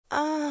Yeah.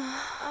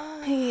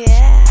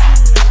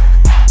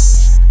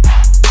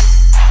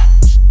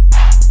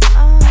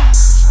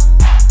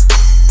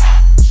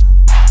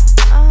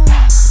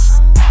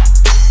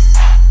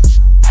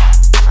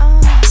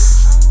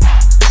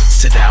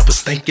 Said I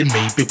was thinking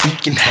maybe we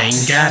can hang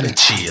out and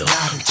chill.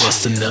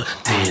 Bustin' up,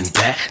 then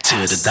back to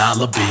the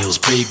dollar bills.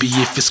 Baby,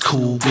 if it's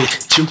cool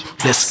with you,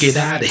 let's get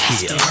out of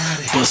here.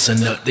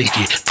 Bustin' up, then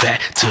get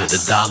back to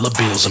the dollar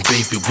bills. And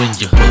baby, when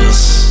you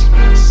bust,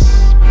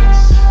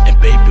 and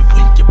baby,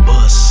 when you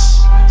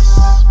bust,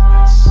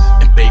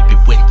 and baby,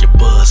 when you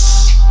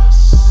bust,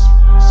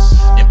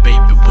 and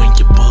baby, when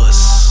you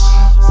bust,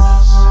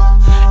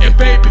 and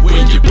baby,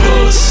 when you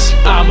bust,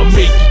 I'ma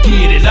make you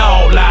get it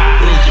all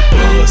out. When you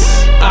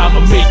bust, I'ma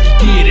make you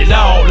get it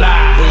all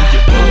out. When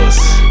you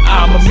bust,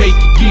 I'ma make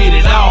you get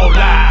it all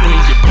out. When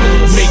you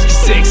bust, make your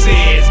sexy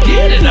ass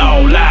get it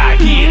all out.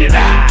 Get it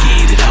out.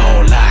 Get it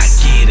all out.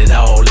 Get it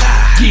all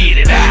out. Get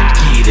it out.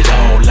 Get it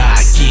all out.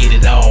 Get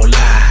it all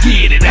out.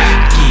 Get it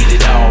out. Get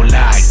it all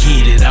out.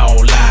 Get it all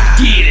out.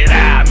 Get it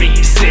out. Make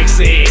your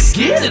sexy ass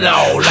get it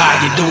all out.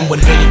 How you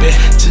doing, baby?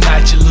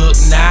 Tonight you look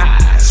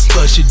nice.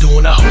 Plus you're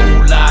doing a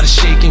whole lot of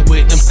shaking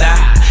with them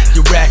thighs.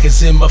 Your rack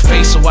is in my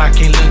face so I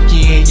can't look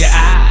you in your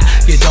eye.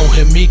 You don't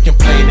hear me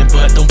complaining,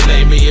 but don't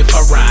blame me if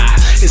I ride.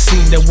 It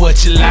seems that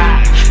what you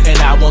like, and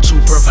I want to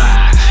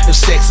provide. If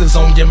sex is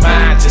on your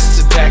mind, just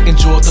sit back,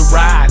 enjoy the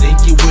ride, and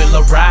you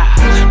will arrive.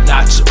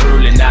 Not too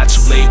early, not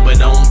too late, but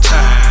on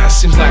time.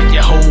 Seems like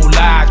your whole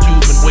life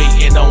you've been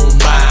waiting on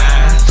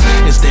mine.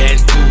 Is that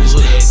good?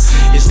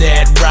 Is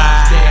that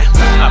right?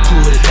 I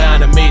put it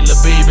down and make the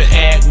baby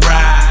act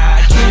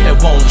right. It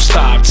won't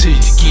stop till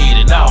you get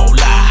it all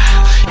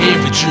out.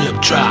 Every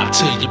drip drop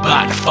till you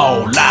about to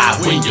fall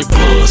out. When you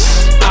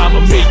bust, I'ma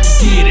make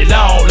you get it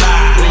all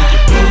out. When you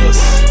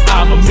bust,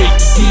 I'ma make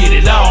you get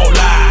it all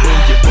out.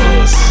 When you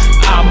bust,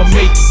 I'ma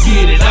make you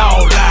get it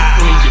all out.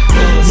 When you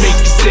bust, make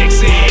your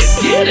sexy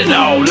ass get it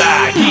all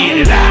out. Get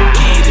it out.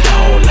 Get it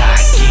all out.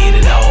 Get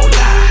it all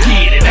out.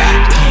 Get it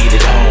out. Get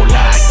it all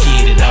out.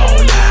 Get it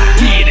all out.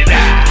 Get it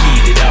out.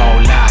 Get it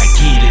all out.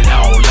 Get it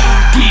all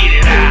out. Get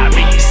it out.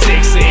 Make your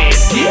sexy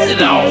ass get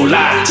it all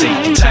out.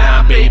 Take your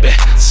time, baby.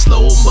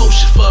 Slow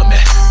motion for me.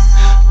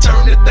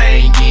 Turn the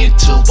thing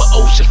into an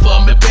ocean for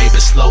me, baby.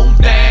 Slow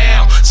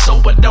down so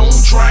I don't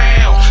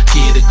drown.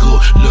 Get a good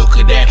look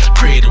at that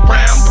pretty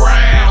round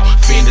brown.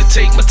 Finna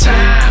take my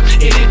time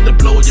and it'll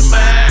blow your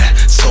mind.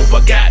 So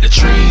I got the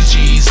trees,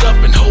 G's up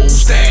and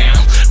hoes down.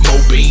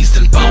 More beans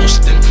than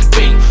Boston.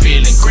 Bake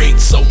feeling great,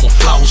 so I'm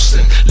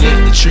flossing. Let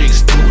the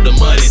tricks do the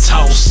money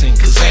tossing.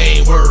 Cause I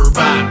ain't worried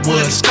about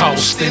what it's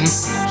costing.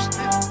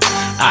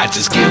 I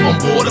just give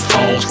them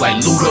waterfalls like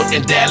Luda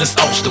and Dallas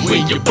Austin.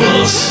 When you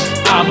bust,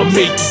 I'ma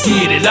make you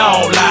get it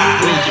all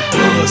out. When you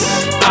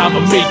bust,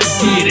 I'ma make you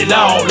get it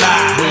all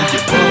out. When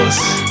you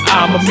bust,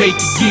 I'ma make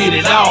you get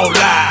it all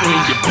out.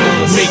 When you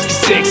bust, make your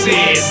sexy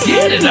ass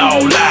get it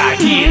all out.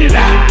 Get it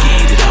out.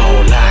 Get it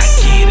all out.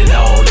 Get it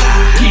all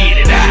out. Get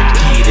it out.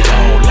 Get it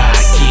all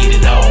out. Get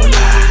it all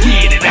out.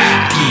 Get it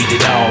out. Get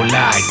it all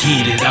out.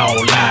 Get it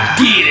all out.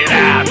 Get it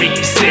out. Make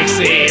your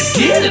sexy ass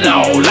get it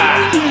all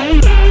out.